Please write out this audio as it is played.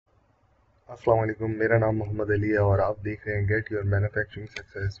अस्सलाम वालेकुम। मेरा नाम मोहम्मद अली है और आप देख रहे हैं get your manufacturing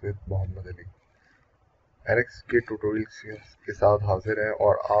success with Mohammad Ali. NX के ट्यूटोरियल्स के साथ हाजिर हैं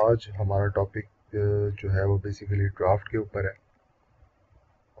और आज हमारा टॉपिक जो है वो बेसिकली ड्राफ्ट के ऊपर है।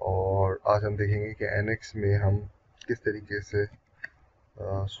 और आज हम देखेंगे कि एनएक्स में हम किस तरीके से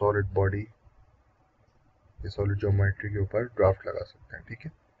सॉलिड बॉडी या सॉलिड ज्योमेट्री के ऊपर ड्राफ्ट लगा सकते हैं। ठीक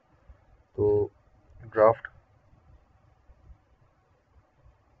है, तो ड्राफ्ट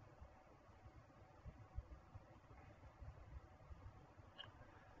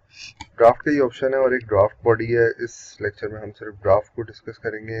ड्राफ्ट का ही ऑप्शन है और एक ड्राफ्ट बॉडी है। इस लेक्चर में हम सिर्फ ड्राफ्ट को डिस्कस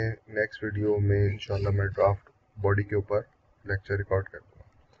करेंगे। नेक्स्ट वीडियो में इंशाल्लाह मैं ड्राफ्ट बॉडी के ऊपर लेक्चर रिकॉर्ड कर दूँगा।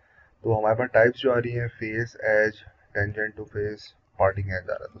 तो हमारे पास टाइप्स जो आ रही हैं, face, as, tangent to face, parting as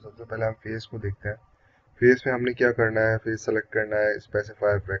आ रहा है। तो सबसे पहले हम फेस को देखते हैं। फेस में हमने क्या करना है, फेस सेलेक्ट करना है,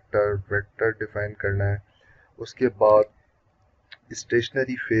 स्पेसिफाई वेक्टर, वेक्टर डिफाइन करना है। उसके बाद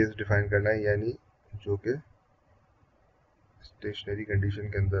स्टेशनरी फेस डिफाइन करना है, यानी जो कि स्टेशनरी कंडीशन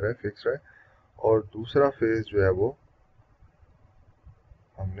के अंदर है, फिक्स है। और दूसरा फेस जो है वो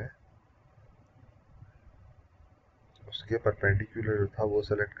हमने उसके परपेंडिकुलर जो था वो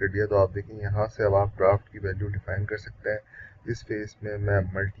सेलेक्ट कर दिया। तो आप देखें यहाँ से अब आप ड्राफ्ट की वैल्यू डिफाइन कर सकते हैं। इस फेस में मैं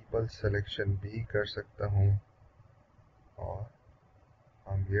मल्टीपल सिलेक्शन भी कर सकता हूँ और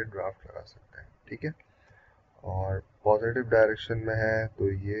हम ये ड्राफ्ट लगा सकते हैं। ठीक है, और पॉजिटिव डायरेक्शन में है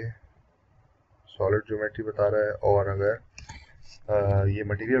तो ये सॉलिड ज्योमेट्री बता रहा है, और अगर ये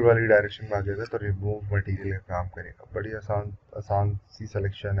मटेरियल वाली डायरेक्शन में आ जाएगा तो रिमूव मटेरियल का काम करेगा। बड़ी आसान आसान सी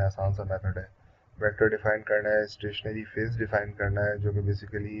सिलेक्शन है, आसान सा मेथड है। वेक्टर डिफाइन करना है, स्टेशनरी फेस डिफाइन करना है जो कि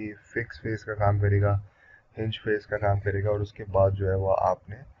बेसिकली फिक्स फेस का काम करेगा, हिंज फेस का काम करेगा। और उसके बाद जो है वो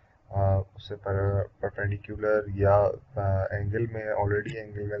आपने उससे परपेंडिकुलर या एंगल में, ऑलरेडी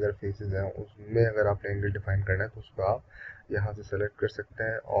एंगल में अगर फेसेस हैं उसमें अगर आपने एंगल डिफाइन करना है तो उसको आप यहाँ से सेलेक्ट कर सकते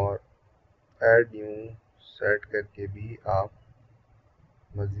हैं और ऐड न्यू सेट करके भी आप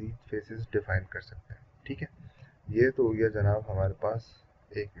मज़ीद फेसेस डिफाइन कर सकते हैं। ठीक है, ये तो हो गया जनाब हमारे पास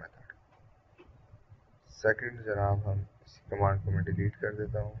एक मेथड। सेकंड जनाब, हम इसी कमांड को मैं डिलीट कर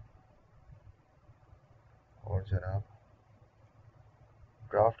देता हूँ और जनाब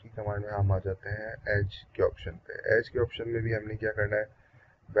ड्राफ्ट की कमांड में हम आ जाते हैं एज के ऑप्शन पे। एज के ऑप्शन में भी हमने क्या करना है,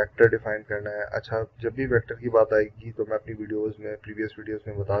 वेक्टर डिफाइन करना है। अच्छा, जब भी वेक्टर की बात आएगी तो मैं अपनी वीडियोस में, प्रीवियस वीडियोस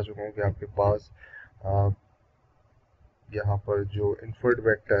में बता चुका हूँ कि आपके पास यहाँ पर जो इनवर्ट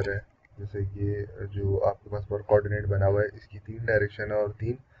वेक्टर है, जैसे ये जो आपके पास पर कोऑर्डिनेट बना हुआ है, इसकी 3 डायरेक्शन है और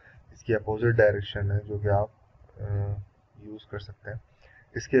 3 इसकी अपोजिट डायरेक्शन है जो कि आप यूज़ कर सकते हैं।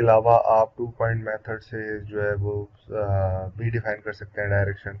 इसके अलावा आप 2 पॉइंट मेथड से जो है वो भी डिफाइन कर सकते हैं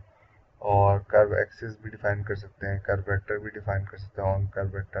डायरेक्शन, और कर्व एक्सिस भी डिफाइन कर सकते हैं, कर्व वेक्टर भी डिफाइन कर सकते हैं, ऑन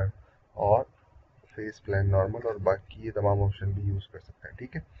कर्व वेक्टर, और फेस प्लेन नॉर्मल, और बाकी ये तमाम ऑप्शन भी यूज़ कर सकते हैं।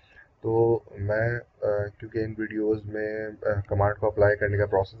 ठीक है, तो मैं क्योंकि इन वीडियोस में कमांड को अप्लाई करने का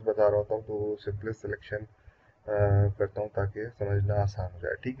प्रोसेस बता रहा होता हूँ तो सिंपलेस्ट सिलेक्शन करता हूँ ताकि समझना आसान हो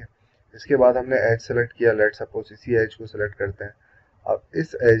जाए। ठीक है, इसके बाद हमने एज सेलेक्ट किया। लेट सपोज इसी एज को सेलेक्ट करते हैं। अब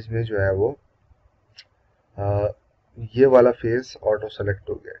इस एज में जो है वो आ, ये वाला फेस ऑटो सेलेक्ट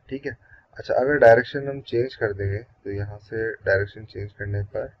हो गया। ठीक है, अच्छा अगर डायरेक्शन हम चेंज कर देंगे तो यहाँ से डायरेक्शन चेंज करने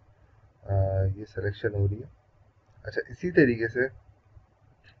पर ये सिलेक्शन हो रही है। अच्छा, इसी तरीके से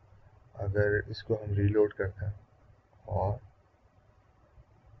अगर इसको हम रीलोड करते हैं और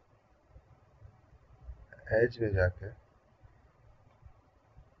एज में जाके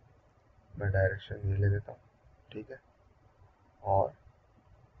मैं डायरेक्शन ये ले लेता हूँ। ठीक है, और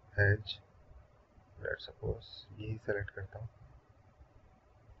एज लेट सपोज यही सेलेक्ट करता हूँ।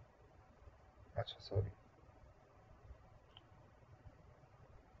 अच्छा सॉरी,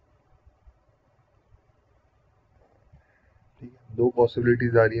 ठीक है, दो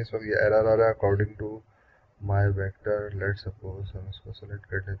पॉसिबिलिटीज आ रही है इस वक्त। ये एरर आ रहा है according to my vector. Let suppose हम इसको सेलेक्ट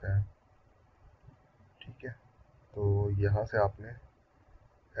कर लेते हैं। ठीक है, तो यहाँ से आपने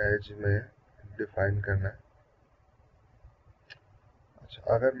एज में डिफाइन करना है। अच्छा,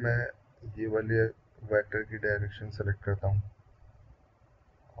 अगर मैं ये वाली वेक्टर की डायरेक्शन सेलेक्ट करता हूँ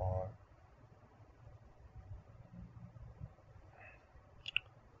और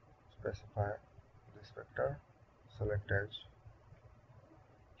specify this vector, select as.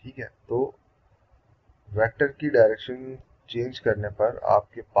 ठीक है, तो वेक्टर की डायरेक्शन चेंज करने पर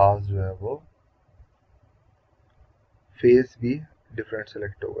आपके पास जो है वो फेस भी डिफरेंट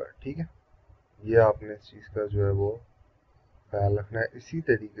सेलेक्ट होगा। ठीक है, ये आपने इस चीज़ का जो है वो ख्याल रखना है। इसी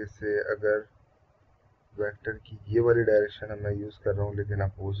तरीके से अगर वेक्टर की ये वाली डायरेक्शन मैं यूज़ कर रहा हूँ लेकिन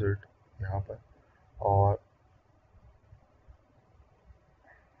अपोजिट यहाँ पर, और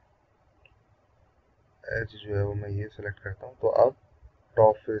एच जो है वो मैं ये सेलेक्ट करता हूँ, तो अब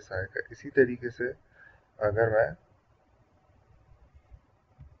टॉप फेस आएगा। इसी तरीके से अगर मैं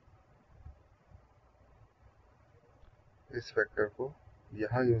इस वेक्टर को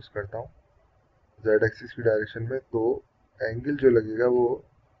यहाँ यूज करता हूँ जेड एक्सिस की डायरेक्शन में, तो एंगल जो लगेगा वो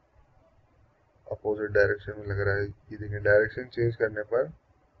अपोजिट डायरेक्शन में लग रहा है। ये देखें, डायरेक्शन चेंज करने पर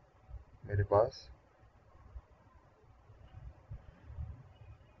मेरे पास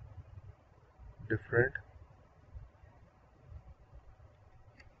डिफरेंट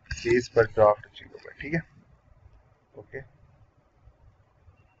फेस पर ड्राफ्ट अचीव होगा। ठीक है, ओके,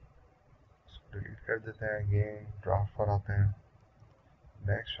 डिलीट कर देते हैं, अगेन ड्राफ्ट पर आते हैं।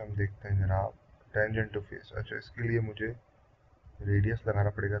 नेक्स्ट हम देखते हैं जनाब टेंजेंट टू फेस। अच्छा, इसके लिए मुझे रेडियस लगाना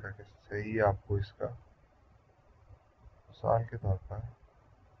पड़ेगा ताकि सही आपको इसका मिसाल के तौर पर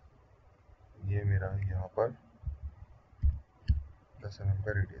ये मेरा यहाँ पर 10 mm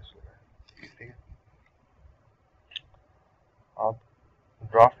का रेडियस होगा। ठीक है, अब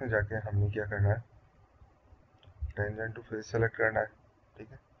ड्राफ्ट में जाके हमने क्या करना है, टेंजेंट टू फेस सेलेक्ट करना है।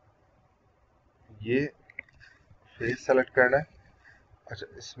 ठीक है, ये फेस सेलेक्ट करना है। अच्छा,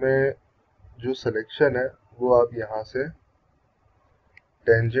 इसमें जो सिलेक्शन है वो आप यहाँ से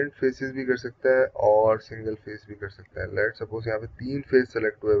टेंजेंट फेसेस भी कर सकते हैं और सिंगल फेस भी कर सकते हैं। लेट सपोज यहाँ पे 3 फेस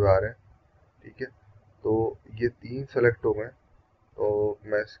सेलेक्ट हुए आ रहे हैं। ठीक है, तो ये 3 सेलेक्ट हो गए, तो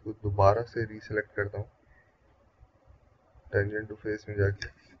मैं इसको दोबारा से रीसेलेक्ट करता हूँ टेंजेंट टू फेस में जाके।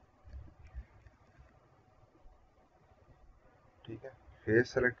 ठीक है,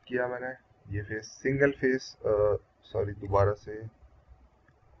 फेस सेलेक्ट किया मैंने, ये फेस सिंगल फेस, सॉरी दोबारा से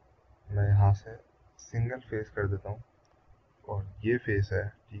मैं यहाँ से सिंगल फेस कर देता हूँ और ये फेस है।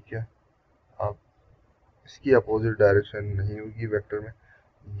 ठीक है, अब इसकी अपोजिट डायरेक्शन नहीं होगी वेक्टर में।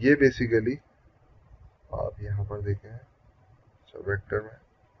 ये बेसिकली आप यहाँ पर देखें, अच्छा वेक्टर में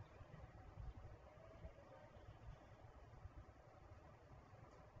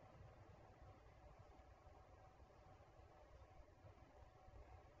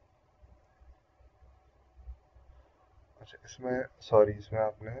अच्छा इसमें सॉरी इसमें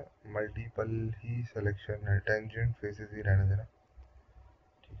आपने मल्टीपल ही सिलेक्शन है, टेंजेंट फेसेस ही रहने देना।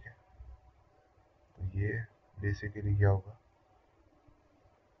 ठीक है, तो ये बेसिकली क्या होगा,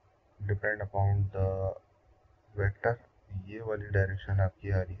 डिपेंड अपॉन द वेक्टर, ये वाली डायरेक्शन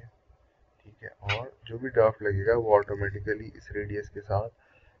आपकी आ रही है। ठीक है, और जो भी ड्राफ्ट लगेगा वो ऑटोमेटिकली इस रेडियस के साथ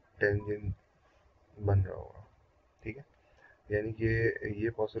टेंजेंट बन रहा होगा। ठीक है, यानी कि ये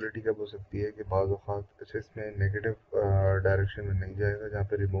पॉसिबिलिटी कब हो सकती है कि बाज़ औक़ात अच्छा इसमें नेगेटिव डायरेक्शन में नहीं जाएगा जहाँ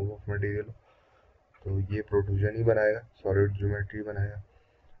पे रिमूव ऑफ मटेरियल हो, तो ये प्रोट्रूजन ही बनाएगा, सॉलिड ज्योमेट्री बनाएगा।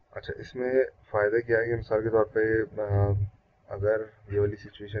 अच्छा, इसमें फ़ायदा क्या है कि मिसाल के तौर पे अगर ये वाली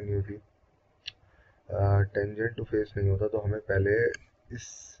सिचुएशन नहीं होती, टेंजेंट टू फेस नहीं होता, तो हमें पहले इस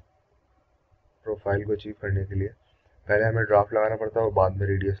प्रोफाइल को अचीव करने के लिए पहले हमें ड्राफ्ट लगाना पड़ता और बाद में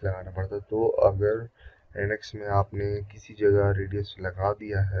रेडियस लगाना पड़ता। तो अगर एनएक्स में आपने किसी जगह रेडियस लगा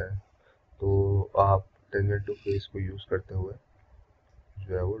दिया है तो आप टेंजेंट टू फेस को यूज़ करते हुए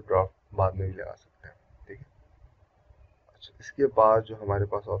जो है वो ड्राफ्ट बाद में भी लगा सकते हैं। ठीक है, अच्छा इसके बाद जो हमारे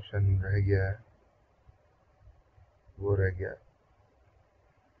पास ऑप्शन रह गया है वो रह गया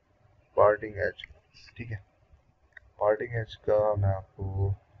पार्टिंग एज। ठीक है, पार्टिंग एज का मैं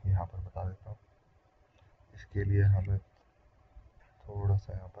आपको यहाँ पर बता देता हूँ। इसके लिए हमें थोड़ा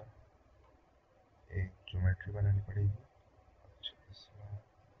सा यहाँ पर एक ज्योमेट्री बनानी पड़ेगी। अच्छा, इसमें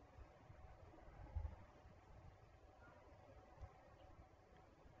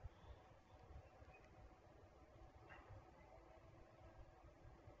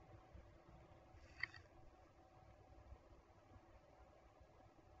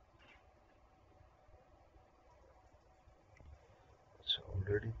अच्छा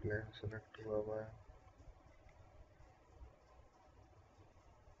ऑलरेडी प्लेन सेलेक्ट हुआ हुआ है।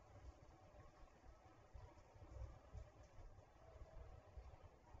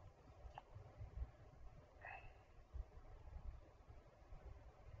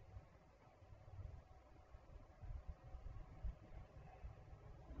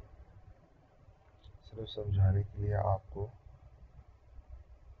 सिर्फ समझाने के लिए आपको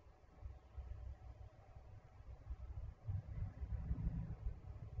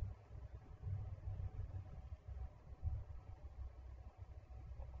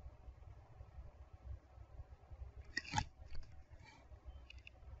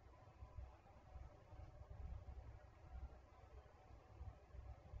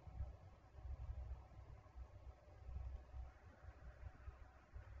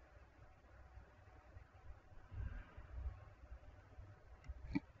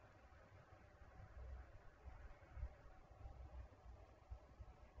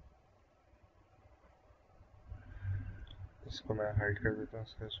इसको मैं हाइड कर देता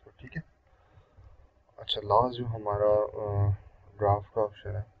हूँ इसको, ठीक है। अच्छा, लास्ट जो हमारा ड्राफ्ट का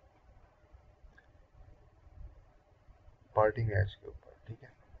ऑप्शन है पार्टिंग एज के ऊपर, ठीक है।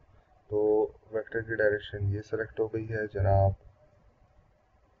 तो वेक्टर की डायरेक्शन ये सेलेक्ट हो गई है जनाब,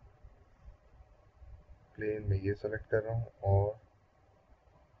 प्लेन में ये सेलेक्ट कर रहा हूँ, और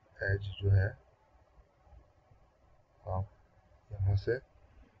एज जो है आप यहाँ से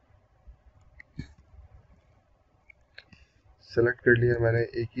सेलेक्ट कर लिया मैंने।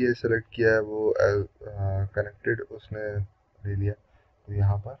 एक ही एज सेलेक्ट किया है, वो कनेक्टेड उसने ले लिया। तो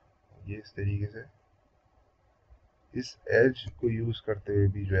यहाँ पर ये इस तरीके से इस एज को यूज़ करते हुए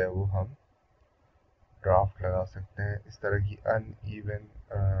भी जो है वो हम ड्राफ्ट लगा सकते हैं। इस तरह की अनइवन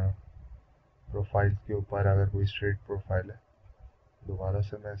प्रोफाइल के ऊपर अगर कोई स्ट्रेट प्रोफाइल है, दोबारा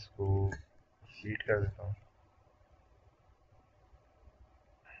से मैं इसको हीट कर देता हूँ।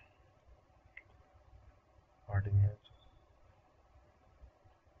 पार्टिंग एज,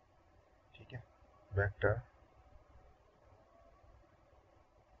 ठीक है। वेक्टर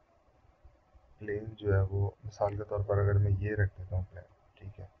प्लेन जो है वो मिसाल के तौर पर अगर मैं ये रख देता हूँ प्लेन,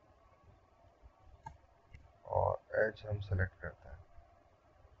 ठीक है, और एज हम सेलेक्ट करते हैं।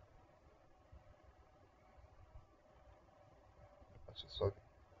 अच्छा सॉरी,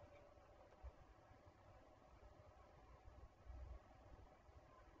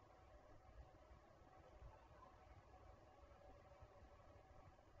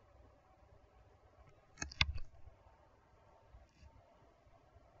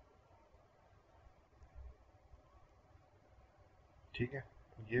 ठीक है,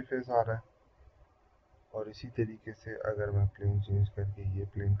 ये फेस आ रहा है। और इसी तरीके से अगर मैं प्लेन चेंज करके ये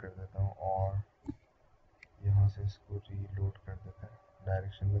प्लेन कर देता हूँ, और यहाँ से इसको रीलोड कर देते हैं,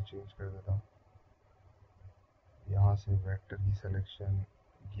 डायरेक्शन में चेंज कर देता हूँ, यहाँ से वेक्टर की सिलेक्शन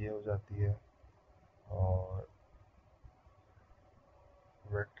ये हो जाती है, और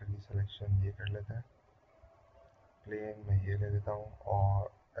वेक्टर की सिलेक्शन ये कर लेते हैं, प्लेन में ये ले लेता हूँ,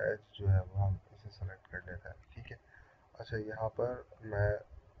 और एज जो है वो हम इसे सेलेक्ट कर लेते हैं, ठीक है। अच्छा, यहाँ पर मैं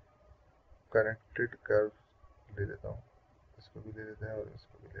कनेक्टेड कर्व ले लेता हूँ, इसको भी ले लेते हैं और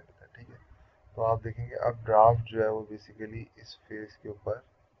इसको भी ले लेते हैं, ठीक है। तो आप देखेंगे अब ड्राफ्ट जो है वो बेसिकली इस फेस के ऊपर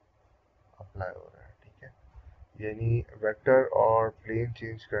अप्लाई हो रहा है, ठीक है। यानी वेक्टर और प्लेन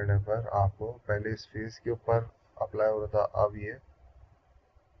चेंज करने पर आपको पहले इस फेस के ऊपर अप्लाई हो रहा था, अब ये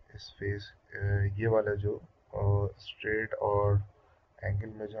इस फेस ये वाला जो स्ट्रेट और एंगल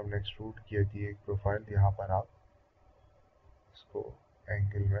में जो हमने एक्सट्रूड किया थी एक प्रोफाइल, यहाँ पर आप इसको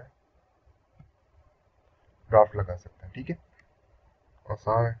एंगल में ड्राफ्ट लगा सकते हैं, ठीक है।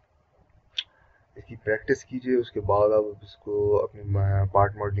 आसान है, इसकी प्रैक्टिस कीजिए, उसके बाद आप इसको अपनी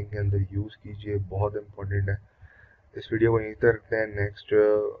पार्ट मॉडलिंग के अंदर यूज़ कीजिए, बहुत इंपॉर्टेंट है। इस वीडियो को यहीं तक रखते हैं, नेक्स्ट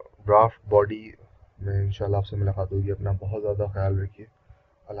ड्राफ्ट बॉडी में इंशाल्लाह आपसे मुलाकात होगी। अपना बहुत ज़्यादा ख्याल रखिए।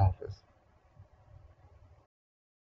 अल्लाह हाफ़िज़।